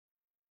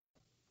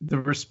the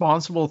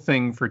responsible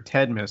thing for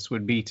TEDmas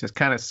would be to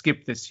kind of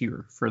skip this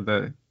year for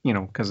the,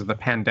 because of the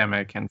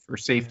pandemic and for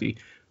safety.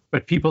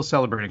 But people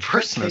celebrating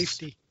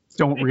Christmas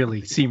don't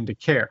really seem to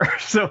care.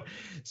 So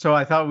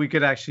I thought we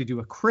could actually do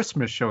a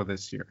Christmas show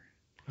this year.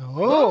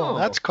 Oh,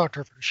 that's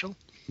controversial.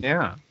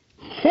 Yeah.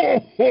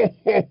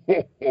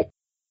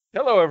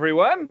 Hello,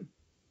 everyone.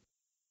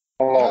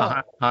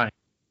 Hi.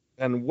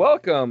 And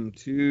welcome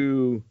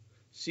to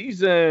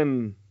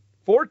season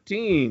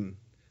 14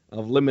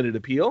 of Limited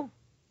Appeal.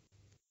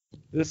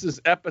 This is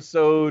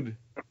episode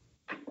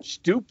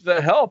Stoop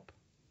the Help.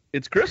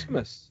 It's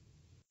Christmas.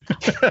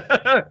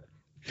 Nice.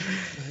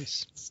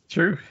 It's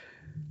true.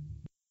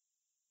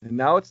 And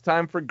now it's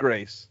time for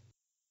Grace.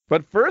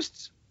 But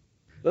first,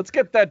 let's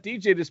get that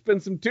DJ to spin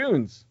some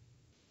tunes.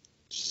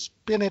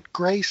 Spin it,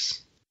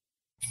 Grace.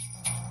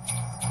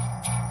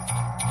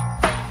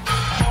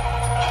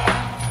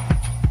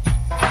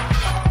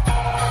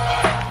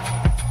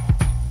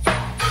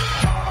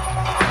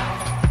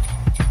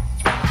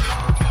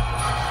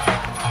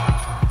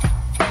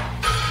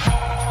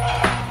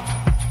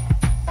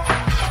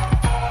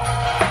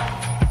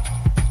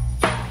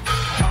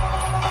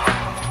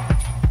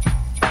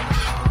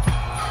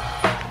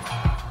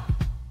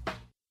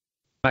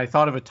 I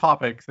thought of a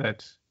topic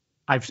that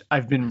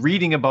I've been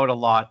reading about a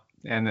lot,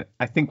 and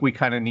I think we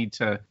kind of need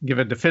to give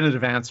a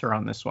definitive answer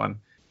on this one.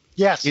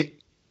 Yes.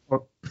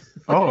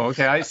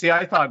 Okay. I see.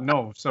 I thought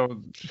no.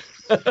 So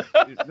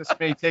this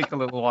may take a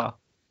little while.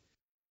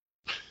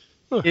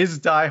 Is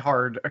Die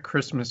Hard a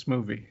Christmas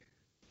movie?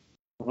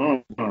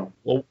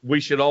 Well, we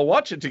should all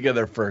watch it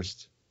together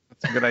first.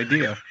 That's a good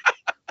idea.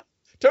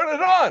 Turn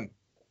it on.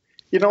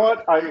 You know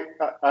what? I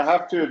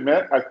have to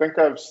admit, I think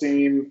I've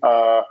seen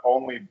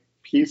only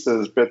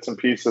bits and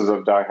pieces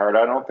of Die Hard.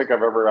 I don't think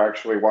I've ever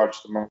actually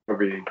watched the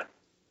movie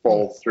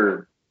full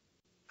through.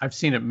 I've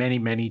seen it many,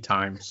 many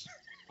times.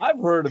 I've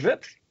heard of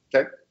it.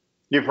 Okay.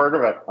 You've heard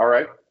of it. All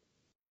right.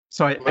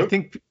 So I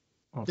think...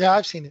 Yeah,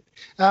 I've seen it.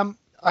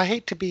 I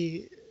hate to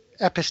be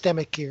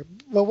epistemic here.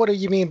 Well, what do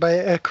you mean by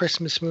a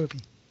Christmas movie?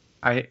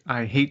 I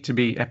hate to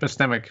be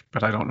epistemic,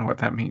 but I don't know what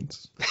that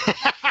means.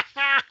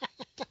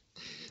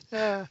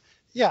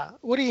 Yeah.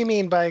 What do you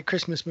mean by a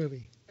Christmas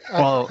movie?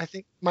 Well, I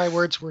think my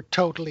words were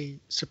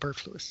totally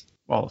superfluous.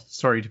 Well,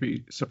 sorry to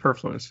be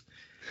superfluous.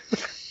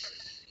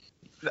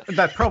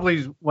 That probably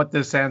is what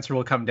this answer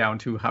will come down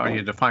to, how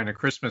you define a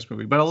Christmas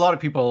movie. But a lot of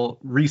people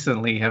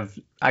recently have,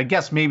 I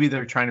guess maybe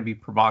they're trying to be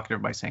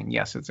provocative by saying,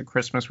 yes, it's a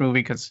Christmas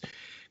movie because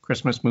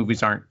Christmas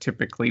movies aren't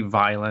typically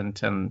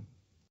violent and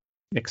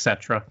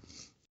etc.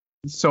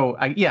 So,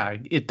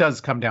 it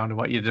does come down to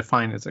what you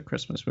define as a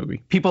Christmas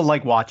movie. People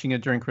like watching it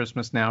during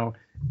Christmas now.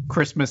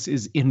 Christmas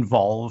is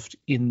involved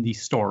in the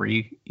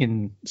story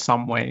in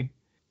some way.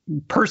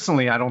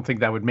 Personally, I don't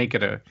think that would make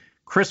it a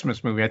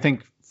Christmas movie. I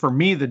think for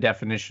me, the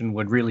definition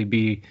would really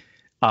be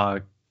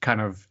kind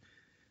of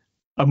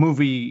a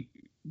movie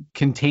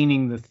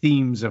containing the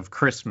themes of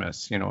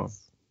Christmas, of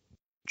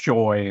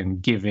joy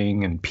and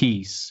giving and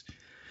peace.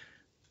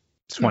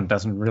 This one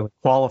doesn't really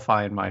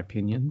qualify, in my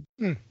opinion.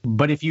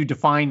 But if you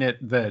define it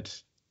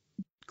that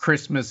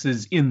Christmas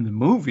is in the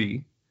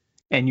movie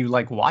and you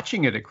like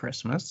watching it at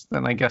Christmas,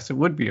 then I guess it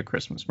would be a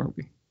Christmas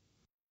movie.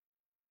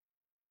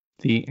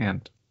 The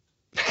end.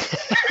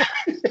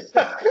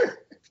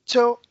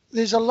 So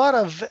there's a lot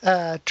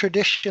of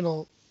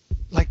traditional,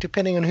 like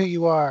depending on who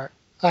you are.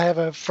 I have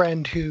a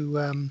friend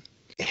who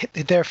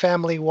their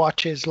family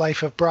watches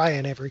Life of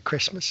Brian every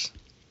Christmas.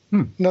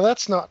 No,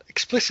 that's not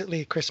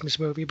explicitly a Christmas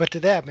movie, but to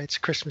them it's a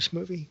Christmas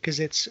movie because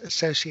it's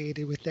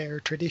associated with their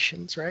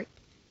traditions, right?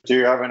 Do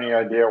you have any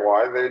idea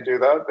why they do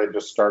that? They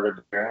just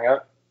started doing it?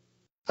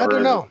 I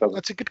don't know.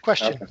 That's a good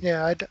question. Okay.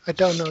 Yeah, I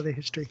don't know the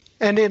history.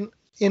 And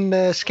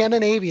in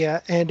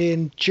Scandinavia and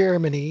in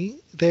Germany,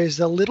 there's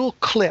a little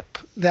clip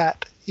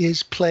that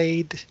is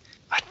played,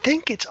 I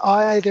think it's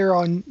either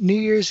on New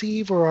Year's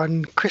Eve or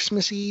on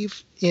Christmas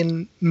Eve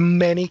in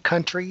many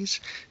countries.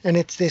 And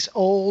it's this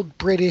old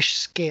British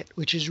skit,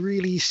 which is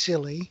really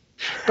silly.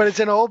 But it's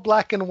an old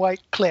black and white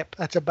clip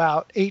that's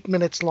about 8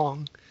 minutes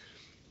long.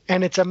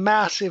 And it's a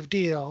massive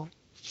deal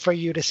for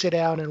you to sit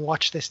down and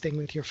watch this thing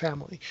with your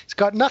family. It's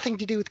got nothing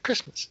to do with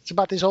Christmas. It's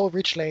about this old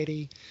rich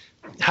lady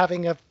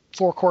having a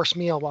 4-course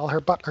meal while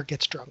her butler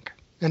gets drunk.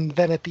 And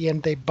then at the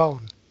end, they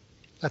bone.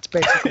 That's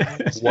basically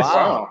it.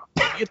 Wow.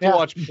 You get to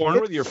watch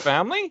porn with your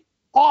family?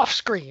 Off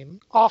screen.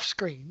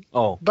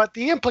 Oh. But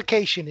the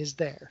implication is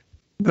there.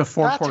 The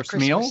 4-course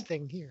meal? That's a Christmas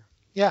thing here.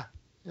 Yeah.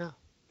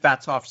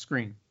 That's off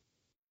screen.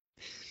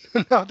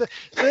 No,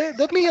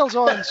 the meal's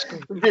on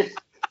screen. It'd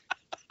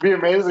be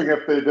amazing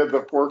if they did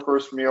the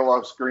 4-course meal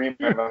off screen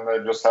and then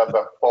they just had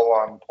that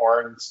full-on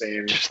porn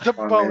scene. Just the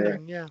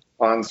boning,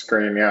 on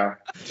screen, yeah.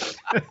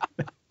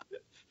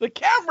 The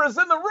camera's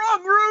in the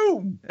wrong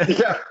room.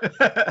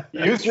 Yeah.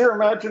 Use your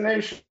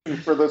imagination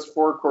for this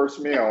 4-course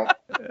meal.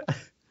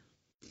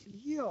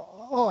 Yeah.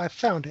 Oh, I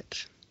found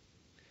it.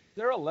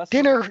 There a lesson?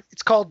 Dinner.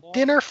 It's called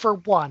Dinner for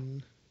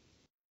One.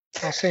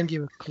 I'll send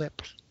you a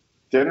clip.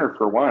 Dinner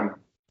for One.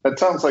 That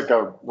sounds like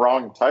a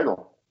wrong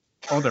title.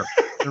 Oh,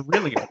 They're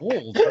really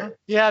old, huh?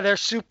 Yeah, they're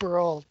super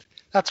old.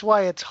 That's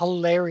why it's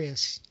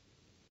hilarious.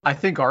 I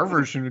think our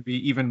version would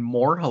be even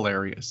more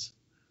hilarious,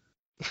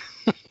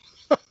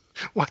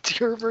 What's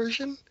your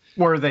version?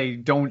 where they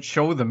don't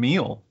show the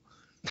meal.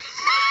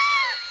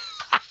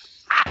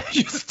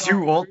 Just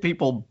two old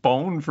people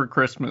bone for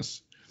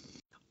Christmas.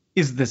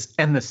 Is this,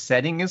 and the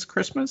setting is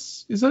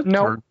Christmas? Is it?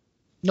 No, Or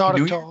not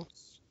New at Year's? all.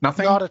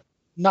 Nothing.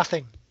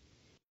 Nothing.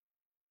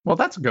 Well,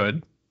 that's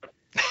good.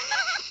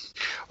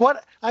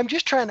 What I'm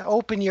just trying to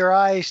open your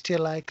eyes to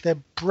like the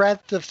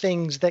breadth of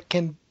things that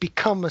can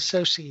become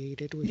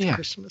associated with Yeah.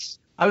 Christmas.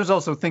 I was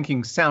also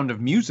thinking Sound of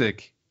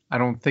Music. I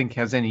don't think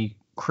has any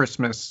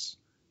Christmas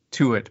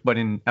to it, but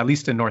at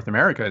least in North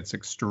America, it's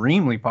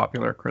extremely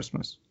popular at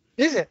Christmas.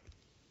 Is it?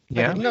 I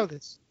Yeah. didn't know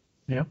this.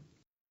 Yeah.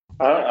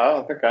 I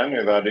don't think I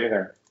knew that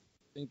either.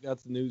 I think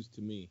that's news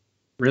to me.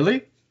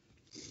 Really?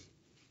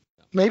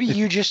 Maybe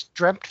you just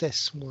dreamt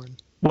this, Warren.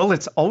 Well,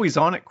 it's always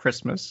on at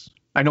Christmas.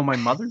 I know my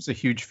mother's a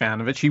huge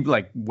fan of it. She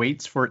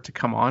waits for it to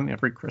come on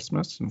every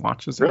Christmas and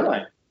watches it.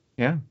 Really?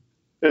 Yeah.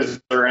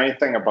 Is there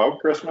anything about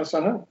Christmas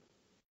in it?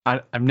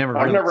 I've never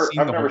I've really never, seen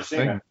I've the never whole seen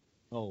thing. it.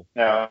 Oh,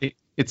 Yeah,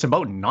 It's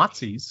about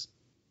Nazis.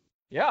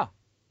 yeah.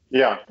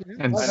 yeah.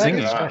 And Well, that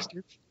singing. is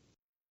festive.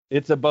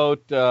 It's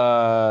about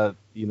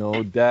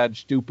Dad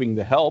stooping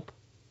to help.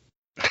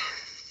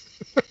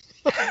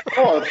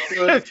 Oh,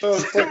 it's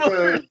like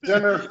a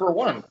dinner for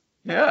one.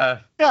 Yeah.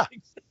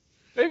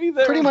 Maybe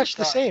they're Pretty much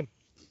the same.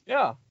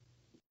 Yeah.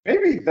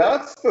 Maybe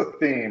that's the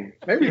theme.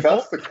 Maybe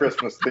that's the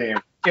Christmas theme.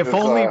 If Is,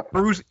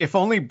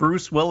 only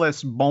Bruce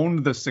Willis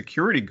boned the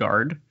security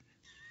guard,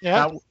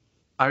 Yeah.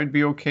 I would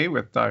be okay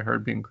with Die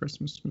Hard being a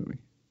Christmas movie.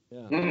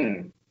 Yeah.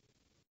 Hmm.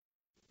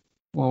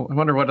 Well, I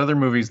wonder what other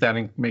movies that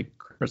make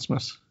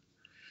Christmas.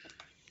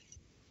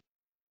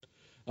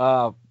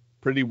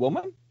 Pretty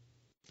Woman?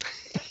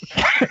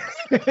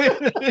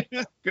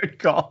 Good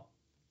call.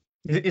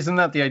 Isn't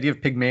that the idea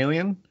of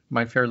Pygmalion,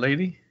 My Fair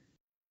Lady?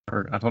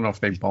 Or I don't know if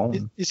they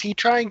bone. Is he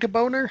trying to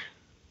bone her?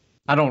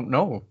 I don't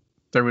know.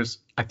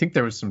 I think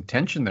there was some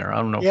tension there. I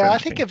don't know. if Yeah, I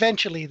anything- think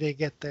eventually they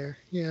get there.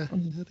 Yeah,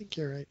 I think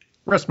you're right.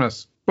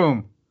 Christmas.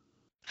 Boom.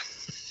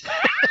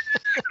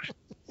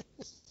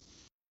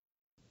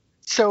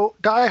 So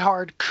Die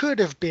Hard could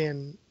have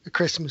been a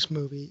Christmas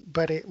movie,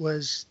 but it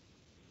was.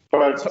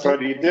 But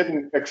he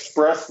didn't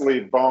expressly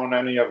bone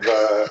any of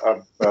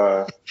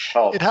the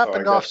help. It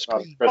happened so I off guess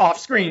not screen. Christmas. Off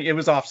screen. It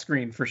was off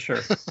screen for sure.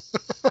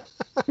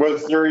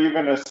 Was there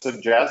even a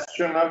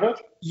suggestion of it?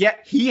 Yeah,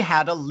 he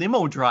had a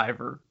limo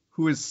driver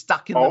who is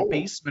stuck in the Oh.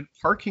 basement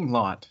parking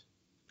lot.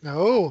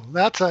 Oh,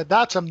 that's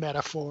a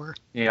metaphor.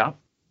 Yeah.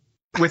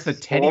 With a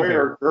teddy Boy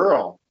bear. or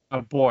girl?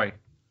 A boy.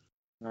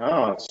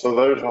 Oh, so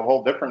there's a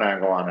whole different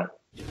angle on it.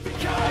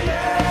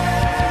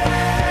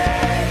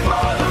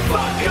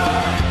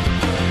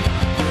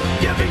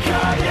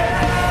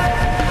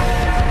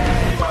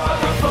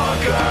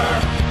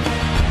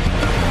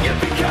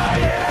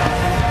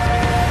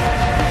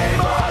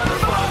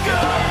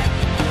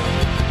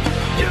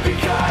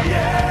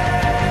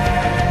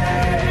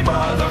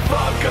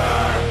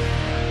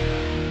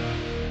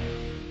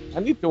 I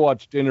need to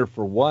watch Dinner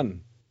for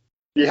One.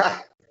 Yeah.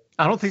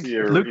 I don't think See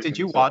a Luke, reason did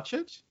you to. watch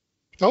it?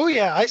 Oh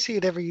yeah, I see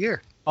it every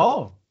year.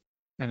 Oh.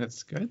 And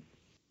it's good.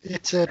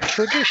 It's a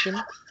tradition.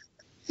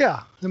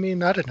 Yeah, I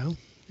mean, I don't know.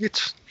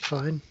 It's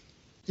fine.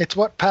 It's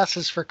what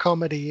passes for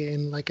comedy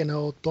in like an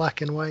old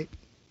black and white.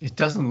 It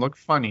doesn't look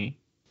funny.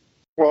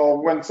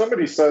 Well, when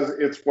somebody says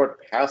it's what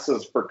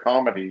passes for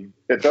comedy,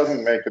 it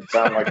doesn't make it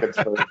sound like it's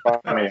very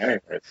funny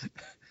anyways.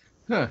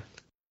 Huh.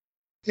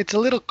 It's a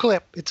little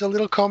clip. It's a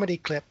little comedy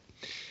clip.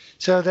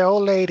 So the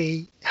old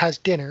lady has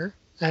dinner,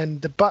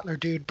 and the butler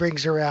dude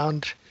brings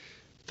around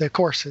the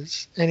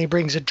courses, and he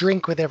brings a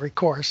drink with every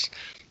course.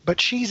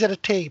 But she's at a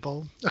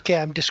table. Okay,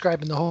 I'm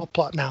describing the whole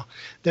plot now.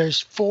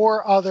 There's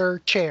 4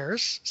 other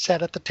chairs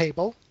set at the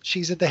table.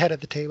 She's at the head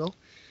of the table,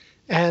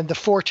 and the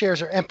 4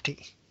 chairs are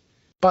empty,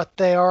 but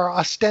they are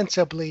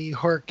ostensibly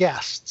her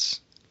guests.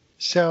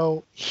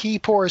 So he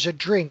pours a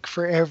drink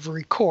for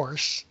every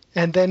course,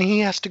 and then he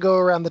has to go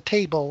around the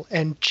table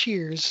and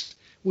cheers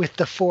with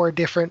the 4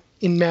 different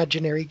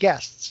imaginary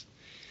guests.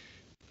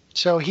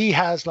 So he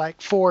has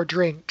like 4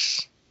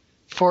 drinks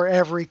for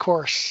every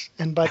course,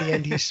 and by the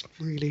end he's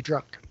really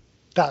drunk.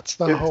 That's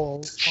the whole.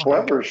 It's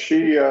clever.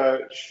 She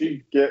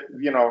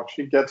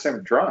gets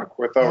him drunk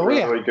without Oh,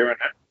 yeah. really doing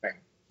anything.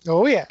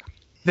 Oh yeah.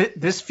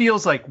 This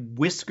feels like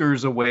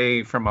whiskers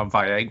away from a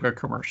Viagra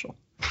commercial.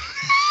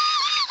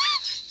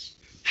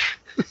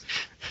 Maybe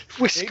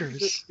the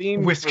Whiskers.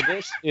 theme Whiskers. for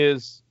this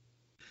is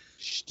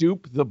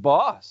Stoop the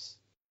boss.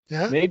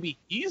 Yeah. Maybe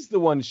he's the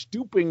one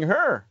stooping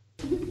her.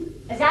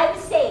 As I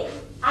was saying,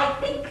 I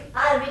think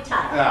I'll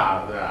retire.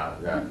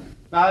 Yeah.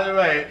 By the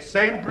way,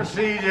 same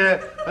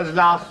procedure as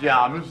last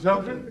year, Miss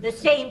Hilton? The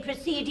same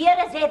procedure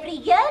as every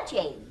year,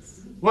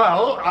 James.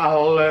 Well,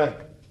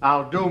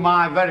 I'll do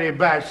my very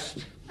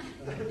best.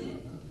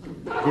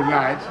 Good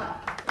night.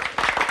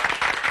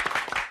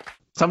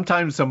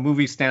 Sometimes a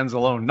movie stands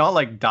alone, not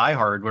like Die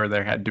Hard, where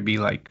there had to be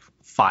like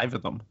 5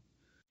 of them.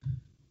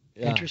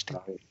 Yeah. Interesting.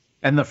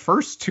 And the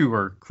first two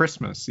are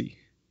Christmassy,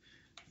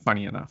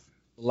 funny enough.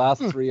 The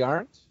last three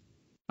aren't?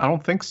 I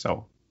don't think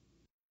so.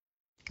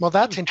 Well,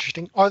 that's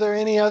interesting. Are there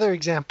any other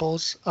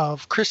examples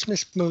of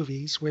Christmas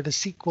movies where the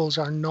sequels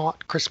are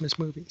not Christmas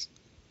movies?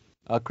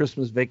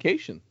 Christmas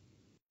Vacation.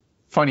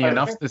 Funny I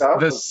enough, think the that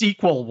was-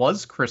 sequel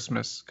was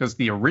Christmas because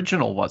the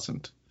original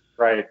wasn't.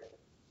 Right.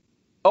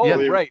 Oh,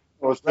 Yeah. right.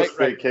 It was just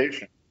Right.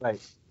 Vacation.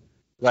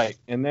 Right.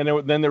 And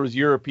then there was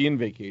European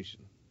Vacation.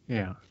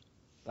 Yeah.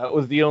 That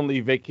was the only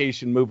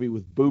vacation movie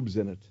with boobs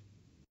in it.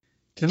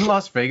 Didn't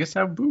Las Vegas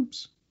have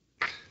boobs?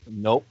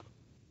 Nope.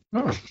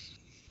 Oh.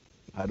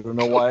 I don't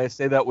know why I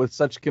say that with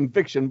such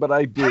conviction, but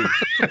I do.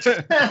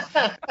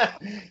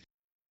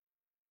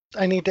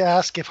 I need to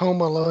ask if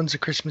Home Alone's a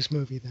Christmas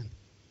movie then.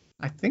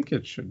 I think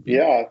it should be.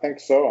 Yeah, I think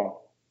so.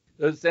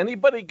 Does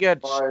anybody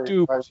get By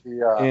stooped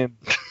the, in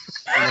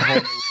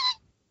Home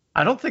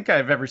I don't think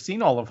I've ever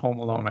seen all of Home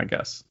Alone, I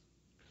guess.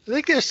 I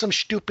think there's some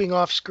stooping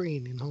off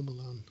screen in Home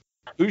Alone.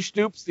 Who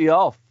stoops the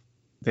elf?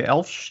 The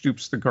elf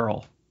stoops the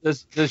girl.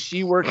 Does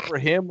she work for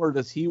him or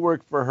does he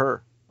work for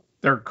her?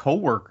 They're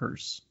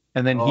co-workers.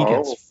 And then he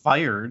Oh. gets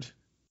fired,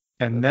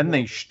 and then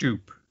they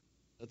stoop.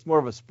 That's more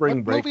of a spring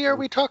What break. movie are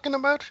we talking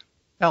about?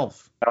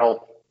 Elf.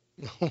 Help.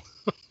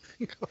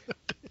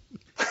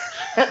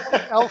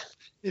 Elf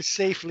is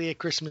safely a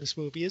Christmas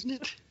movie, isn't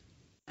it?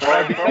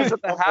 Because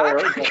of the hat?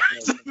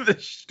 The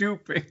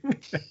stooping.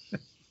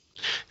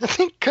 I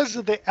think because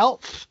of the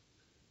elf.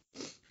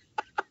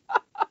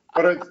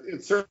 But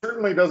it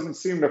certainly doesn't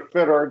seem to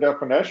fit our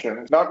definition.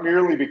 It's not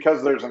merely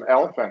because there's an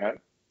elf in it.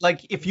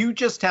 Like, if you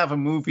just have a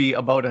movie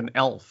about an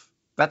elf,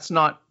 that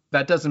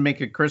doesn't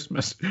make it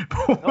Christmas. Like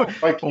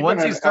But even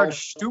once you an start elf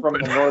stooping.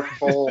 from the North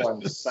Pole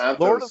and Santa's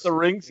Lord of the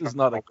Rings is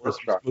not a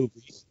Christmas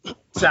movie.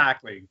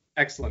 Exactly.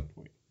 Excellent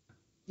point.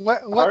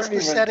 What's don't the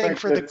even setting think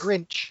for the it's-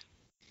 Grinch?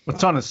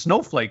 It's on a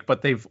snowflake,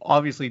 but they've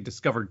obviously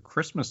discovered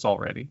Christmas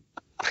already.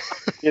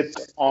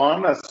 It's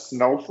on a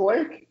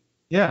snowflake?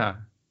 Yeah.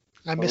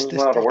 I I missed was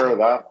this. not aware of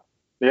detail.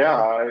 that.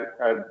 Yeah,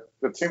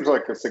 it seems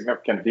like a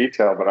significant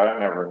detail, but I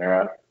never knew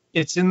it.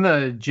 It's in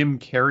the Jim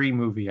Carrey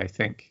movie, I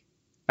think.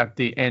 At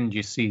the end,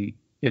 you see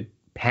it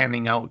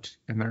panning out,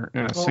 and they're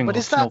in a Oh, single but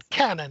is snow. that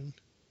canon?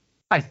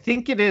 I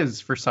think it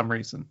is for some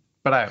reason,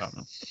 but I don't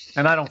know.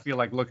 And I don't feel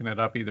like looking it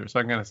up either, so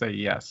I'm going to say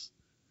yes.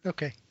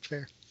 Okay,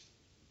 fair.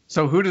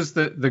 So who does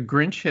the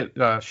Grinch hit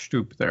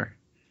stoop there?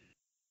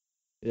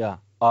 Yeah.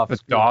 Off The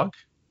screen. dog?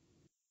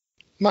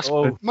 Must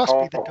Oh, be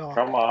the dog.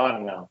 Come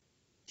on now.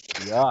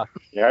 Yeah.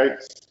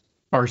 Yikes.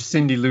 Or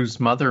Cindy Lou's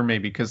mother,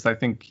 maybe, because I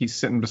think he's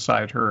sitting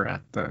beside her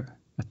at the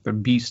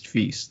Beast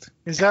Feast.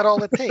 Is that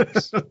all it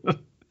takes?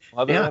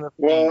 Other Yeah. than a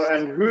Well,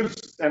 and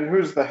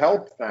who's the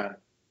help then?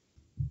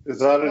 Is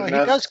that Well, a he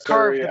does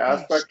carve necessary the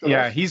aspect of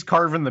Yeah, this? he's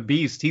carving the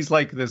beast. He's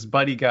like this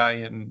buddy guy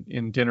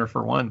in Dinner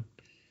for One.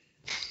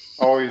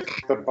 Oh, he's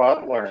the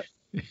butler.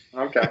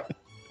 Okay.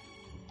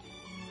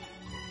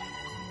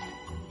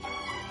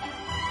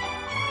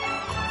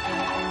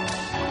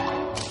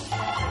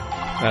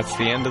 That's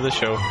the end of the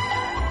show.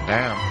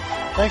 Damn.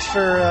 Thanks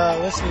for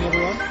listening,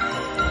 everyone.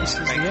 This is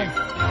the end.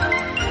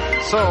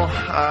 So,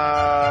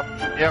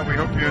 yeah, we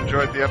hope you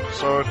enjoyed the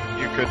episode.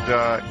 You could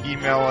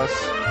email us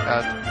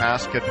at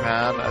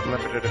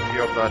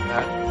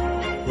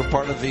maskedman@limitedappeal.net. We're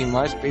part of the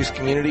MySpace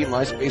community,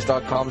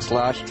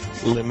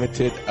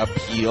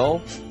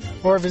 myspace.com/limitedappeal.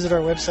 Or visit our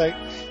website,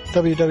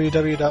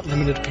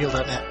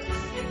 www.limitedappeal.net.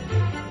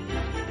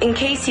 In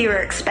case you were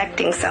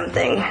expecting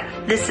something,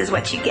 this is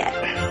what you get.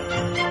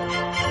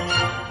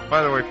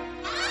 By the way,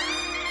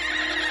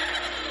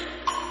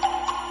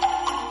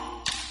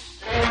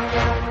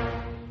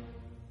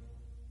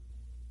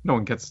 No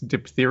one gets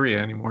diphtheria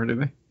anymore, do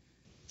they? I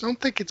don't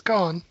think it's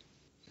gone.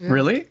 Yeah.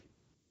 Really?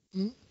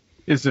 Mm.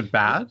 Is it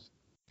bad?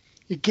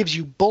 It gives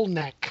you bull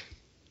neck,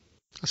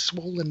 a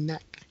swollen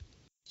neck.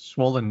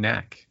 Swollen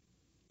neck.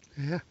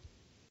 Yeah.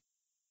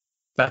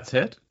 That's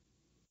it?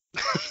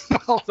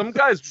 Well, Some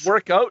guys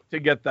work out to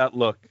get that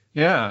look.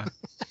 Yeah.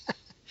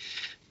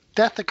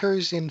 death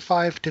occurs in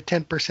 5 to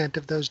 10%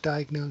 of those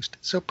diagnosed,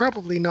 so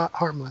probably not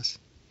harmless.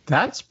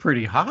 That's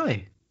pretty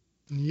high.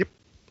 Yep.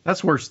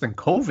 That's worse than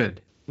COVID.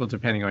 Well,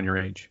 depending on your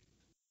age.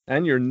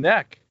 And your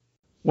neck.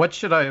 What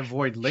should I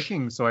avoid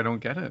licking so I don't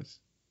get it?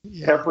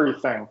 Yeah.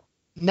 Everything.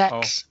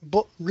 Necks,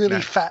 really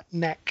Necks. fat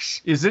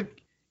necks. Is it?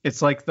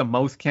 It's like the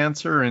mouth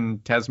cancer in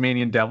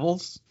Tasmanian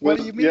devils. What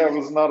do you mean? Yeah, I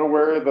was not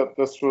aware that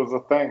this was a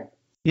thing.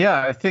 Yeah,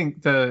 I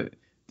think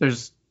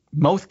there's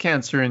mouth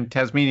cancer in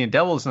Tasmanian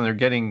devils, and they're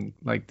getting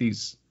like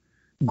these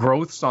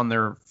growths on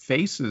their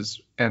faces,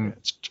 and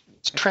It's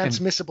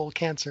transmissible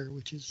cancer,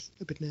 which is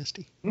a bit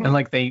nasty. and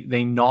like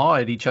they gnaw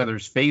at each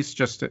other's face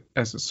just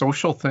as a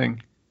social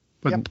thing,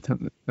 but Yep.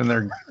 then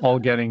they're all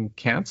getting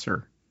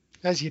cancer.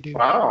 As you do.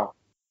 Wow.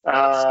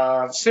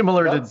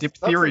 Similar to That's-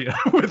 diphtheria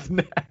with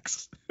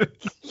necks.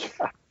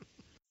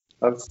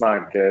 That's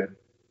not good.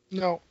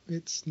 No,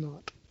 it's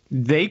not.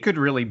 They could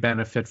really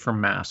benefit from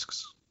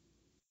masks.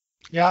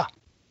 Yeah.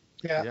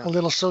 Yeah. A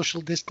little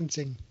social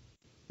distancing.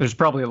 There's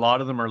probably a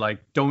lot of them are like,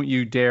 don't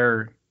you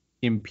dare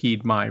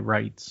impede my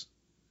rights.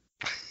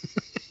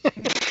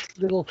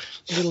 little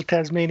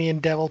Tasmanian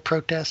devil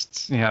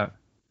protests. Yeah.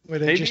 Where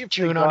they're just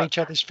chewing on each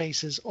other's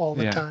faces all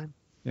the time.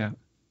 Yeah.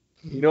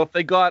 You know, if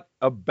they got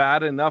a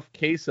bad enough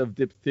case of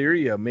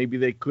diphtheria, maybe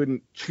they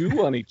couldn't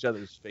chew on each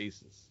other's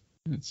faces.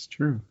 It's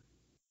true.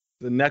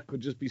 The neck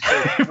would just be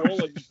so full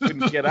that you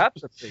couldn't get at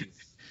the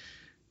face.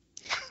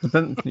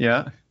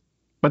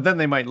 But then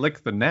they might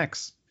lick the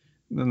necks.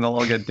 And then they'll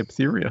all get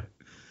diphtheria.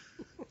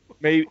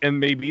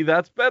 Maybe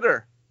that's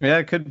better. Yeah,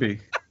 it could be.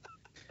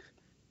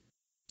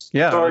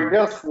 Yeah. So I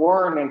guess,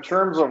 Warren, in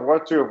terms of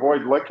what to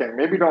avoid licking,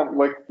 maybe don't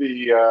lick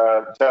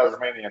the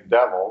Tasmanian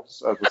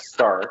devils at the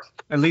start.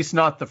 At least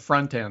not the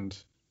front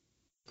end.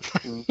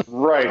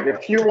 Right.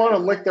 If you want to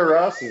lick their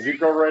asses, you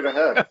go right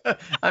ahead.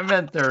 I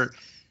meant their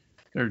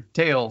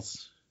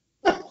tails.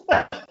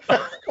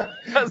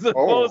 As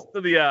opposed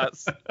to the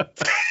ass.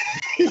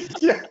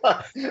 Yeah.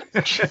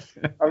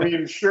 I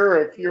mean,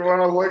 sure, if you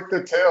want to lick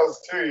the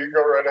tails too, you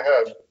go right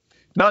ahead.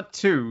 Not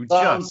two,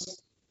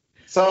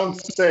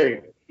 Sounds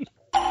safe.